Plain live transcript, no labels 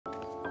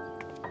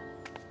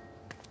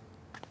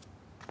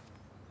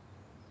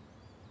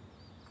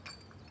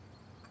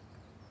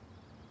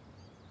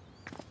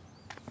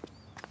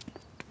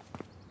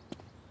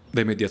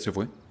¿Demet ya se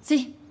fue?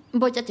 Sí,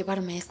 voy a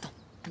llevarme esto.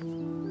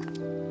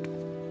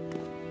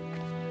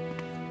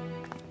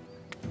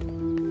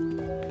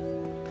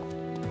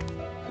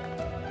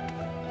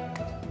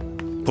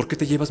 ¿Por qué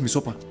te llevas mi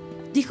sopa?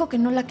 Dijo que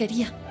no la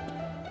quería.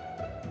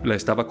 La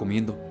estaba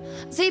comiendo.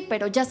 Sí,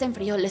 pero ya se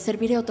enfrió. Le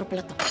serviré otro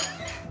plato.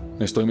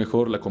 Estoy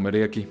mejor, la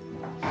comeré aquí.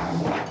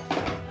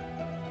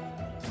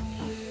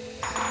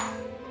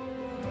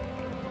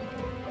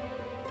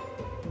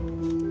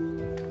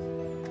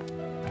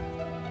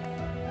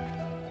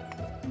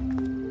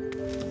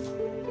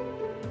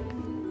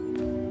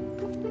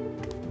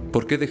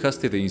 ¿Por qué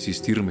dejaste de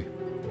insistirme?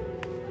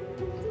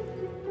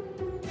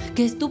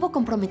 ¿Que estuvo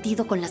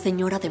comprometido con la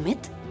señora Demet?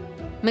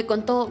 Me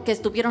contó que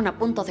estuvieron a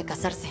punto de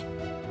casarse.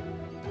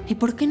 ¿Y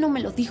por qué no me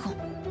lo dijo?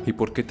 ¿Y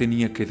por qué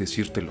tenía que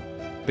decírtelo?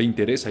 Te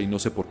interesa y no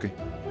sé por qué.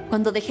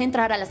 Cuando dejé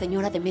entrar a la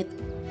señora Demet,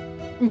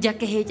 ya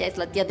que ella es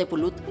la tía de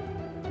Bulut,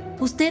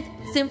 usted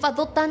se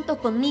enfadó tanto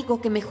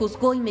conmigo que me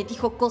juzgó y me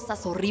dijo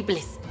cosas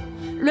horribles.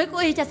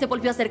 Luego ella se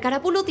volvió a acercar a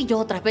Bulut y yo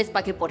otra vez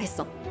pagué por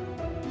eso.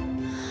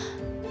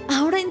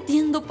 Ahora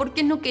entiendo por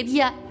qué no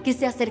quería que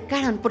se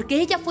acercaran,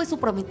 porque ella fue su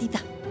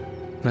prometida.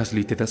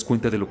 Nazli, ¿te das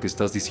cuenta de lo que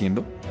estás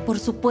diciendo? Por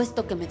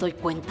supuesto que me doy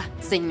cuenta,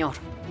 señor.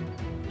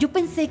 Yo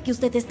pensé que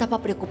usted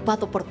estaba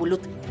preocupado por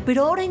Bulut,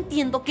 pero ahora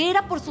entiendo que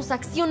era por sus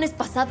acciones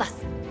pasadas.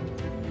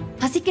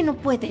 Así que no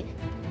puede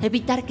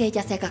evitar que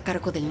ella se haga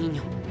cargo del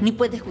niño, ni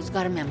puede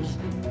juzgarme a mí.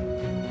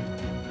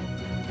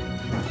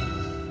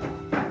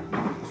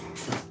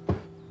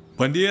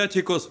 Buen día,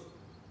 chicos.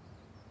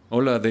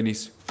 Hola,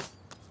 Denis.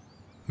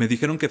 Me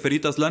dijeron que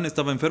Ferit Aslan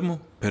estaba enfermo,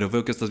 pero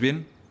veo que estás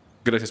bien.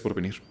 Gracias por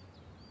venir.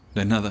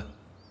 De nada.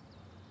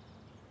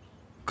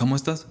 ¿Cómo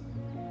estás?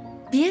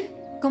 Bien,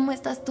 ¿cómo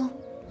estás tú?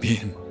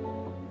 Bien.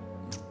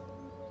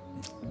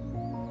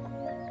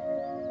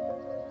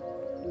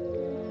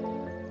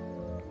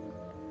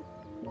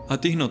 A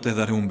ti no te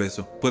daré un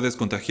beso. Puedes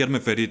contagiarme,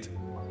 Ferit.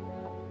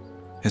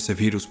 Ese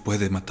virus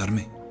puede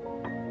matarme.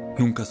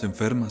 Nunca se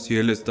enferma. Si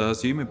él está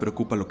así, me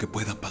preocupa lo que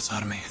pueda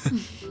pasarme.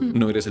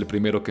 No eres el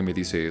primero que me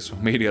dice eso.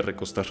 Me iré a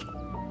recostar.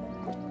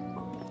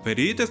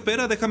 Ferit,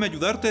 espera, déjame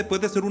ayudarte.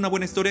 Puede ser una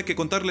buena historia que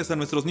contarles a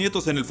nuestros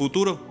nietos en el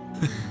futuro.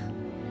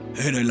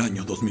 Era el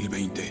año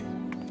 2020.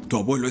 Tu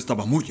abuelo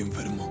estaba muy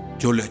enfermo.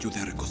 Yo le ayudé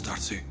a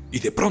recostarse y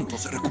de pronto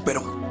se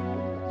recuperó.